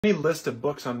Any list of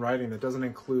books on writing that doesn't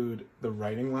include The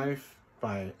Writing Life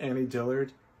by Annie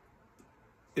Dillard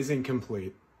is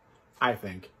incomplete, I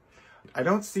think. I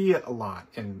don't see it a lot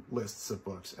in lists of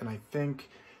books, and I think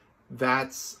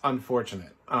that's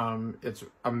unfortunate. It's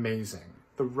amazing.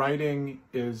 The writing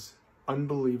is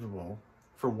unbelievable,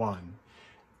 for one.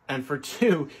 And for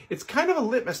two, it's kind of a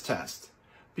litmus test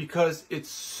because it's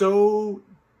so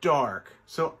dark,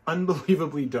 so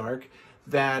unbelievably dark,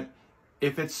 that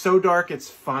if it's so dark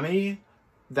it's funny,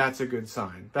 that's a good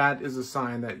sign. That is a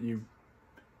sign that you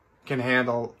can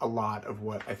handle a lot of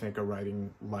what I think a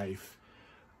writing life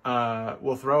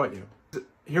will throw at you.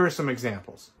 Here are some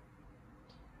examples.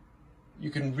 You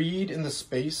can read in the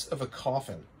space of a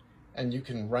coffin, and you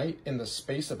can write in the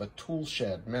space of a tool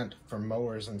shed meant for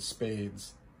mowers and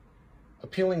spades.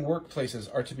 Appealing workplaces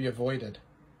are to be avoided.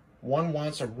 One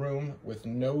wants a room with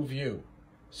no view,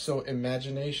 so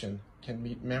imagination can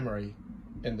meet memory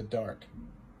in the dark.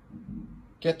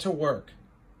 Get to work.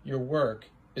 Your work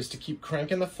is to keep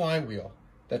cranking the flywheel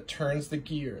that turns the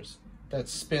gears, that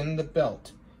spin the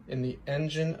belt in the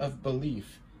engine of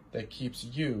belief that keeps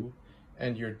you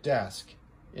and your desk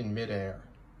in midair.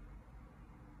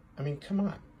 I mean, come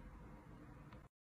on.